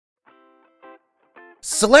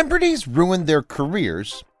Celebrities ruin their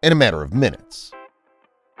careers in a matter of minutes.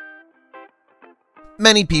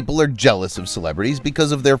 Many people are jealous of celebrities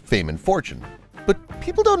because of their fame and fortune, but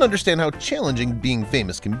people don't understand how challenging being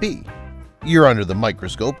famous can be. You're under the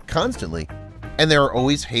microscope constantly, and there are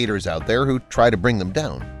always haters out there who try to bring them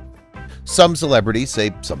down. Some celebrities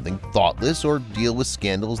say something thoughtless or deal with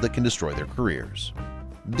scandals that can destroy their careers.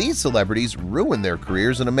 These celebrities ruin their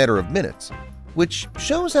careers in a matter of minutes, which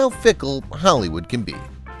shows how fickle Hollywood can be.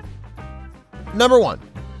 Number 1.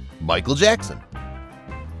 Michael Jackson.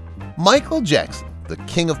 Michael Jackson, the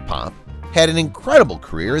king of pop, had an incredible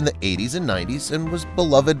career in the 80s and 90s and was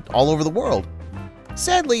beloved all over the world.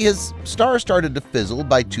 Sadly, his star started to fizzle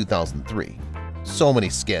by 2003. So many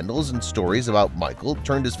scandals and stories about Michael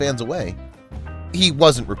turned his fans away. He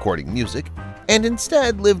wasn't recording music and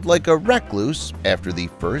instead lived like a recluse after the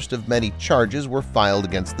first of many charges were filed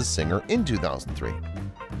against the singer in 2003.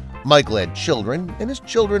 Michael had children, and his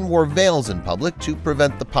children wore veils in public to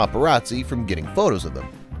prevent the paparazzi from getting photos of them.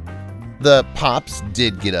 The Pops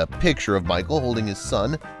did get a picture of Michael holding his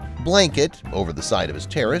son blanket over the side of his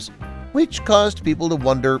terrace, which caused people to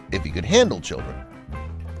wonder if he could handle children.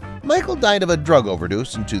 Michael died of a drug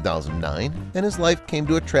overdose in 2009, and his life came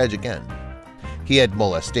to a tragic end. He had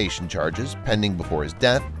molestation charges pending before his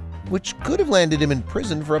death, which could have landed him in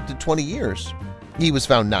prison for up to 20 years. He was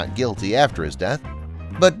found not guilty after his death,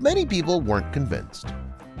 but many people weren't convinced.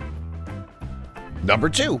 Number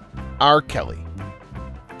 2. R. Kelly.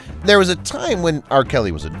 There was a time when R.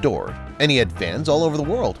 Kelly was adored, and he had fans all over the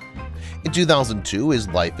world. In 2002, his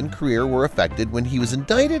life and career were affected when he was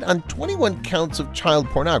indicted on 21 counts of child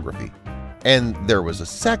pornography, and there was a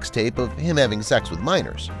sex tape of him having sex with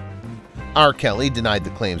minors. R. Kelly denied the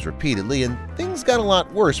claims repeatedly, and things got a lot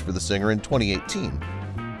worse for the singer in 2018.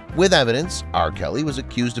 With evidence, R. Kelly was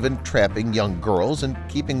accused of entrapping young girls and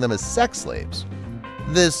keeping them as sex slaves.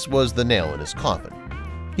 This was the nail in his coffin.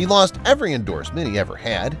 He lost every endorsement he ever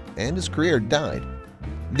had, and his career died.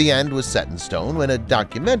 The end was set in stone when a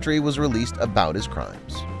documentary was released about his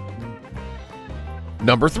crimes.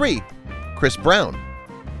 Number 3. Chris Brown.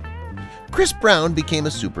 Chris Brown became a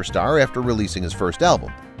superstar after releasing his first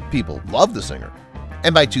album. People loved the singer,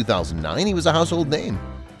 and by 2009 he was a household name.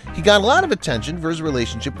 He got a lot of attention for his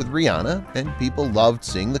relationship with Rihanna, and people loved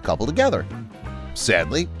seeing the couple together.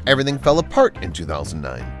 Sadly, everything fell apart in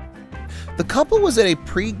 2009. The couple was at a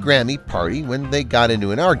pre-Grammy party when they got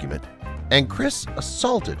into an argument, and Chris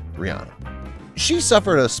assaulted Rihanna. She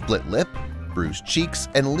suffered a split lip, bruised cheeks,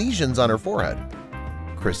 and lesions on her forehead.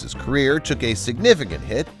 Chris's career took a significant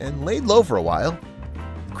hit and laid low for a while.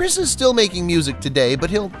 Chris is still making music today, but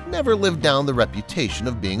he'll never live down the reputation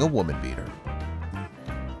of being a woman beater.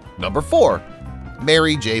 Number 4.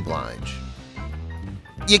 Mary J. Blige.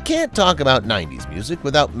 You can't talk about 90s music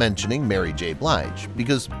without mentioning Mary J. Blige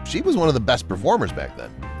because she was one of the best performers back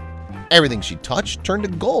then. Everything she touched turned to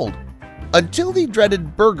gold, until the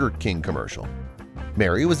dreaded Burger King commercial.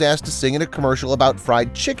 Mary was asked to sing in a commercial about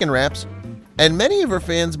fried chicken wraps, and many of her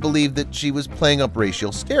fans believed that she was playing up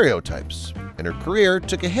racial stereotypes, and her career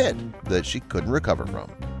took a hit that she couldn't recover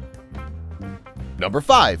from. Number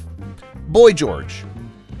 5. Boy George.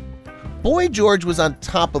 Boy George was on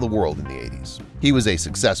top of the world in the 80s. He was a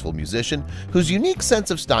successful musician whose unique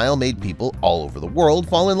sense of style made people all over the world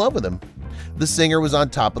fall in love with him. The singer was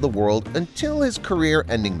on top of the world until his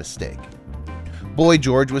career-ending mistake. Boy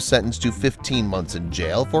George was sentenced to 15 months in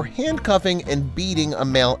jail for handcuffing and beating a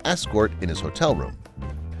male escort in his hotel room.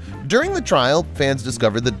 During the trial, fans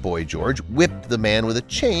discovered that Boy George whipped the man with a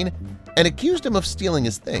chain and accused him of stealing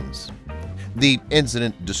his things. The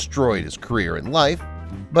incident destroyed his career and life,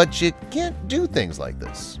 but you can't do things like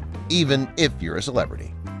this, even if you're a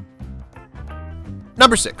celebrity.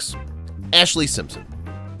 Number 6. Ashlee Simpson.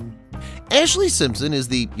 Ashlee Simpson is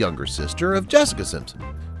the younger sister of Jessica Simpson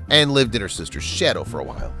and lived in her sister's shadow for a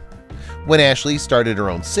while. When Ashlee started her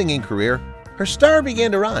own singing career, her star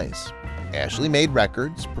began to rise. Ashlee made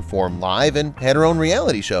records, performed live, and had her own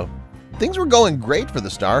reality show. Things were going great for the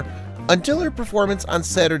star until her performance on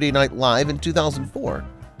Saturday Night Live in 2004.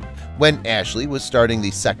 When Ashlee was starting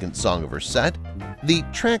the second song of her set, the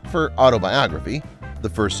track for Autobiography, the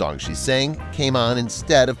first song she sang, came on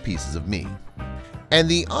instead of Pieces of Me. And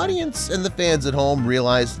the audience and the fans at home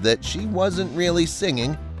realized that she wasn't really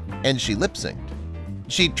singing, and she lip-synced.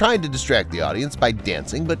 She tried to distract the audience by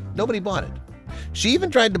dancing, but nobody bought it. She even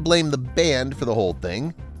tried to blame the band for the whole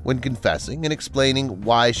thing when confessing and explaining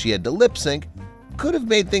why she had to lip-sync could have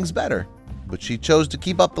made things better, but she chose to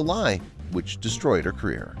keep up the lie, which destroyed her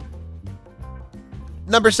career.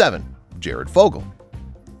 Number 7. Jared Fogle.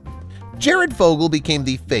 Jared Fogle became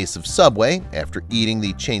the face of Subway after eating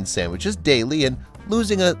the chain sandwiches daily and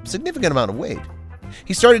losing a significant amount of weight.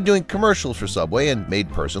 He started doing commercials for Subway and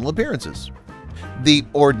made personal appearances. The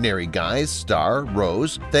Ordinary Guy's star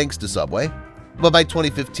rose thanks to Subway, but by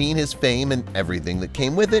 2015 his fame and everything that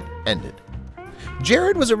came with it ended.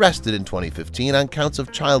 Jared was arrested in 2015 on counts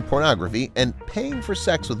of child pornography and paying for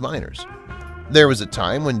sex with minors. There was a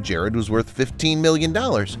time when Jared was worth $15 million,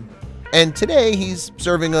 and today he's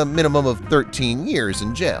serving a minimum of 13 years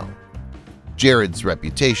in jail. Jared's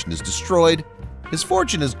reputation is destroyed, his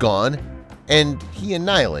fortune is gone, and he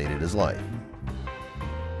annihilated his life.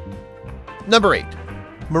 Number 8.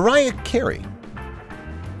 Mariah Carey.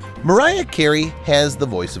 Mariah Carey has the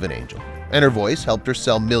voice of an angel, and her voice helped her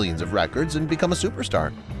sell millions of records and become a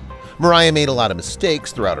superstar. Mariah made a lot of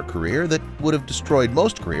mistakes throughout her career that would have destroyed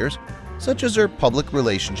most careers, such as her public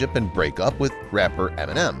relationship and breakup with rapper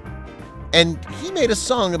Eminem. And he made a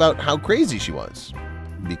song about how crazy she was.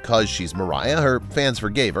 Because she's Mariah, her fans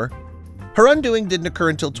forgave her. Her undoing didn't occur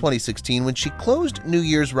until 2016 when she closed New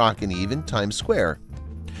Year's Rockin' Eve in Times Square.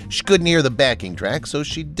 She couldn't hear the backing track, so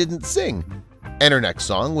she didn't sing, and her next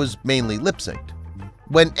song was mainly lip-synced.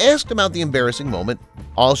 When asked about the embarrassing moment,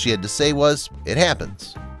 all she had to say was, "It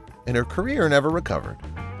happens," and her career never recovered.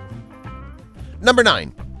 Number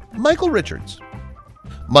 9. Michael Richards.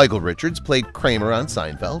 Michael Richards played Kramer on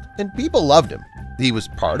Seinfeld, and people loved him. He was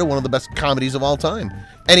part of one of the best comedies of all time,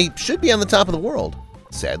 and he should be on the top of the world.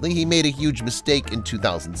 Sadly, he made a huge mistake in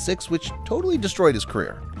 2006, which totally destroyed his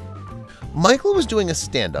career. Michael was doing a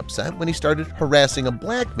stand-up set when he started harassing a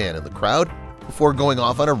black man in the crowd before going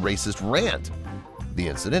off on a racist rant. The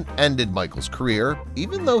incident ended Michael's career,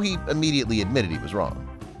 even though he immediately admitted he was wrong.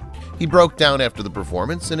 He broke down after the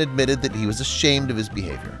performance and admitted that he was ashamed of his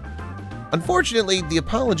behavior. Unfortunately, the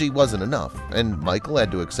apology wasn't enough, and Michael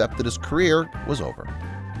had to accept that his career was over.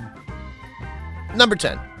 Number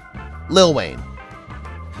 10. Lil Wayne.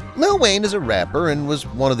 Lil Wayne is a rapper and was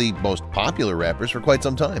one of the most popular rappers for quite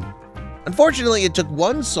some time. Unfortunately, it took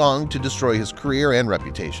one song to destroy his career and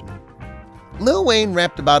reputation. Lil Wayne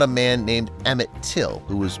rapped about a man named Emmett Till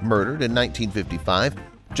who was murdered in 1955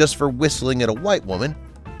 just for whistling at a white woman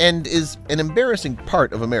and is an embarrassing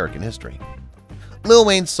part of American history. Lil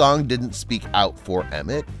Wayne's song didn't speak out for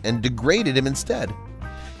Emmett and degraded him instead.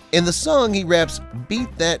 In the song, he raps,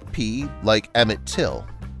 "Beat that P like Emmett Till,"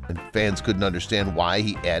 and fans couldn't understand why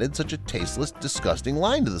he added such a tasteless, disgusting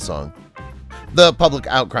line to the song. The public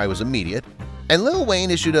outcry was immediate, and Lil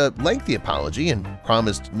Wayne issued a lengthy apology and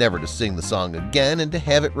promised never to sing the song again and to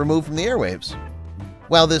have it removed from the airwaves.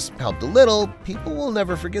 While this helped a little, people will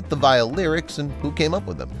never forget the vile lyrics and who came up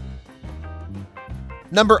with them.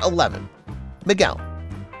 Number 11. Miguel.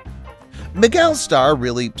 Miguel's star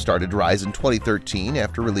really started to rise in 2013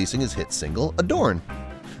 after releasing his hit single, Adorn.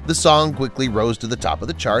 The song quickly rose to the top of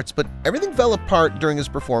the charts, but everything fell apart during his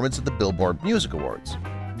performance at the Billboard Music Awards.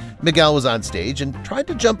 Miguel was on stage and tried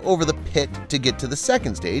to jump over the pit to get to the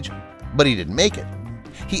second stage, but he didn't make it.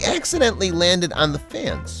 He accidentally landed on the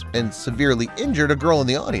fans and severely injured a girl in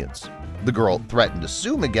the audience. The girl threatened to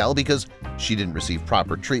sue Miguel because she didn't receive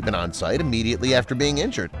proper treatment on site immediately after being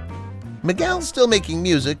injured. Miguel's still making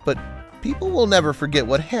music, but people will never forget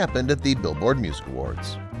what happened at the Billboard Music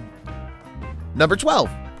Awards. Number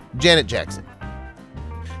 12. Janet Jackson.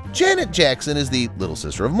 Janet Jackson is the little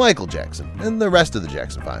sister of Michael Jackson and the rest of the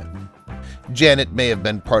Jackson 5. Janet may have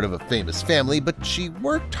been part of a famous family, but she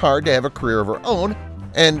worked hard to have a career of her own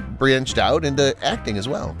and branched out into acting as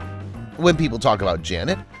well. When people talk about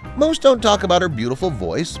Janet, most don't talk about her beautiful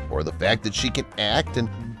voice or the fact that she can act, and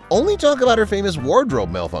only talk about her famous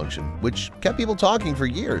wardrobe malfunction, which kept people talking for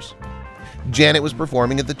years. Janet was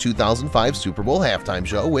performing at the 2005 Super Bowl halftime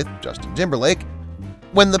show with Justin Timberlake.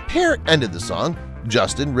 When the pair ended the song,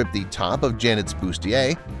 Justin ripped the top of Janet's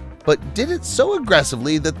bustier, but did it so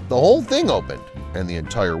aggressively that the whole thing opened, and the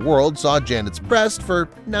entire world saw Janet's breast for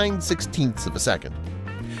 9/16 of a second.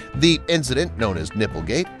 The incident, known as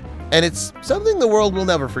Nipplegate, and it's something the world will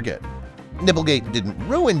never forget. Nipplegate didn't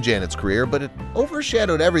ruin Janet's career, but it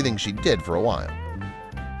overshadowed everything she did for a while.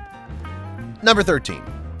 Number 13.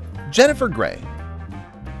 Jennifer Grey.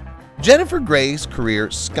 Jennifer Grey's career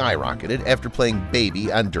skyrocketed after playing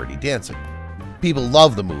Baby on Dirty Dancing. People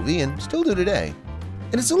love the movie and still do today.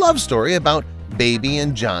 And it's a love story about Baby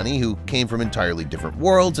and Johnny who came from entirely different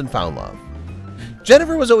worlds and found love.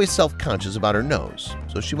 Jennifer was always self-conscious about her nose,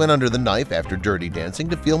 so she went under the knife after Dirty Dancing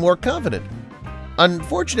to feel more confident.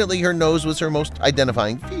 Unfortunately, her nose was her most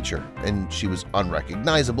identifying feature, and she was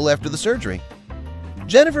unrecognizable after the surgery.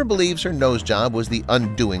 Jennifer believes her nose job was the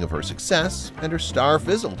undoing of her success, and her star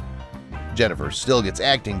fizzled. Jennifer still gets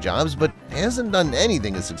acting jobs, but hasn't done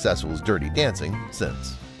anything as successful as Dirty Dancing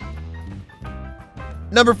since.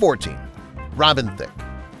 Number 14. Robin Thicke.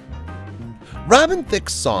 Robin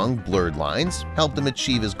Thicke's song Blurred Lines helped him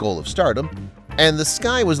achieve his goal of stardom, and the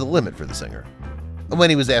sky was the limit for the singer. When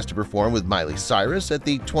he was asked to perform with Miley Cyrus at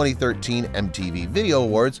the 2013 MTV Video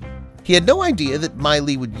Awards, he had no idea that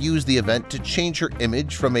Miley would use the event to change her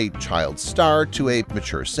image from a child star to a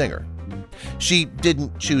mature singer. She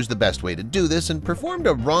didn't choose the best way to do this and performed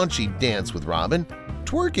a raunchy dance with Robin,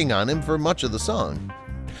 twerking on him for much of the song.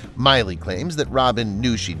 Miley claims that Robin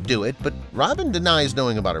knew she'd do it, but Robin denies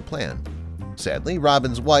knowing about her plan. Sadly,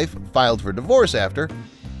 Robin's wife filed for divorce after,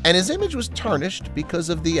 and his image was tarnished because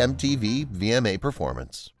of the MTV VMA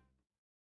performance.